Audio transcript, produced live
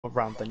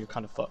around, then you're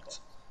kind of fucked.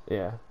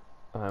 Yeah.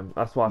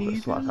 That's why I put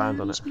a sleight of hand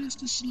on it.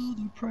 Just to slow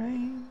the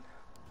brain.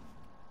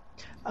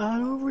 I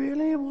don't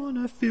really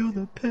wanna feel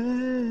the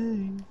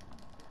pain.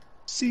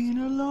 Seen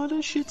a lot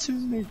of shit to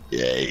me.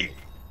 Yay.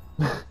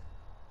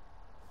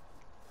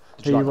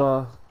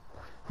 Here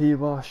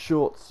you are,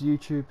 Shorts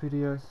YouTube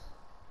video.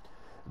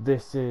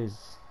 This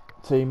is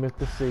Team of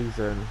the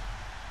Season.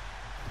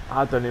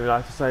 I don't even know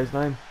how to say his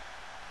name.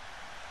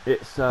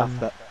 It's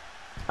Alphabet,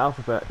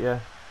 yeah.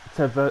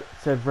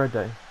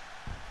 Vrede.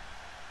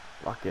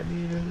 Like it.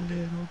 Need a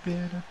little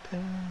bit of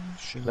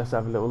patience. Let's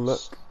have a little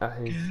look at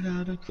his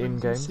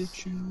in-games.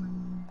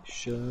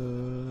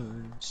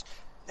 Situations.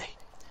 Hey,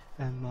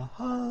 and my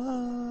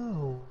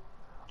heart.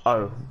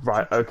 Oh,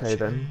 right, okay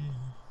then.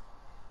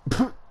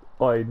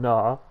 Oi,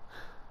 nah.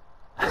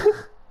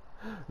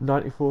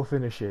 94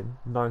 finishing,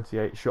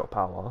 98 shot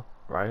power,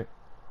 right?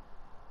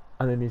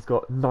 And then he's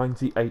got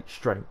 98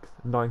 strength,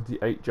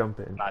 98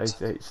 jumping, nice.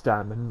 88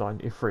 stam, and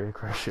 93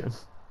 aggression.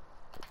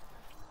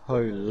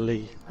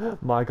 Holy.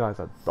 My guys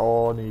are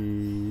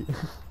Donny.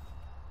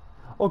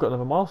 Oh, got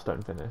another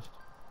milestone finished.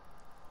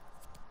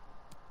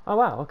 Oh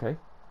wow, okay.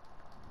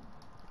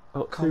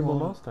 I've got two more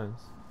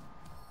milestones.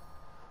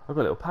 I've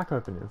got a little pack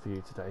opening for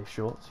you today,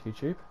 Shorts,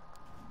 YouTube.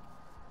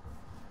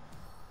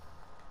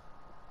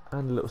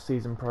 And a little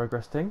season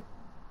progress thing.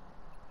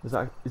 Is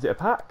it a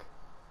pack?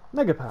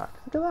 Mega pack.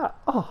 Look at that.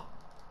 Oh.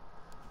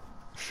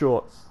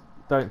 Shorts.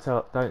 Don't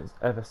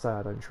ever say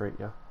I don't treat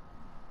you.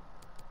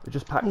 We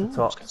just packed the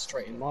TOTS. Get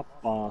straight in my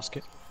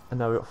basket. And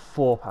now we've got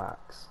 4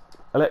 packs.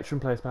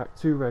 Electrum Place Pack,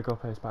 2 Rare Gold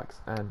Place Packs,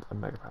 and a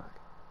Mega Pack.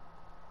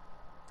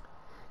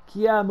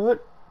 Kiamut.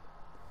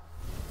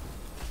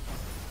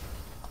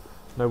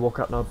 No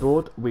walkout, no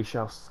board. We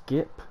shall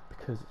skip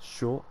because it's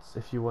Shorts.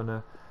 If you want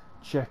to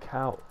check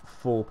out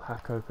full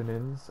pack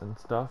openings and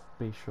stuff,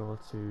 be sure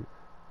to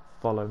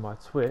follow my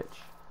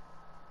Twitch,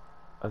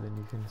 and then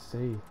you can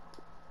see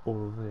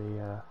all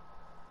the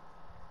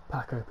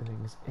pack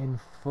openings in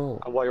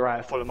full. And while you're at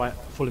it, follow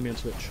me on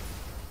Twitch.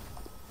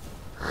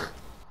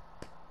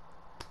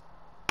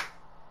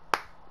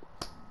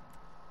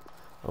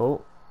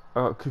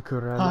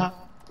 Kukurela.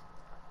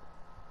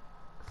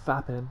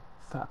 Fapping.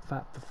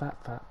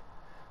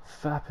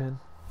 Fapping.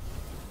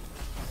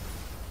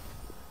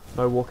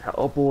 No walkout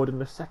or board in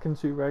the second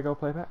 2 Rare Gold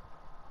playback.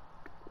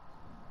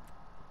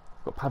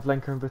 Got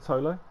Pavlenka and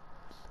Vitolo.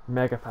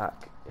 Mega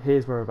pack.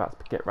 Here's where we're about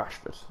to get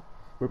Rashford.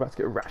 We're about to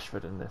get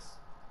Rashford in this.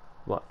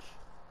 Watch.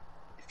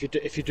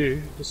 If you do,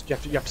 you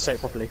have to say it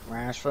properly.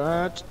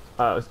 Rashford.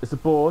 It's a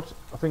board.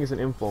 I think it's an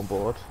inform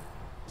board.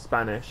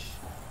 Spanish.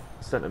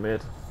 Centre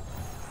mid.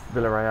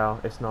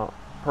 Villarreal. It's not.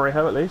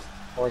 Parejo at least.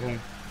 Okay.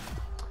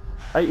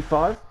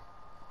 85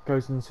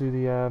 goes into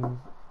the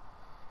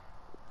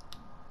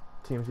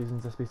Team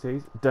Seasons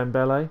SBCs.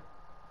 Dembele.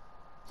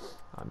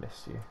 I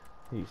miss you.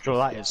 Sure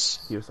that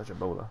is. He was such a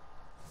bowler.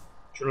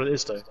 Sure it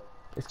is though.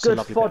 It's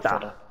good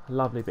fodder.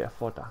 Lovely bit of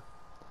fodder.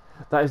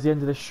 That is the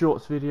end of this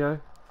Shorts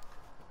video.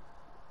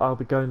 I'll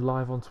be going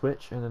live on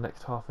Twitch in the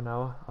next half an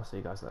hour. I'll see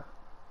you guys there.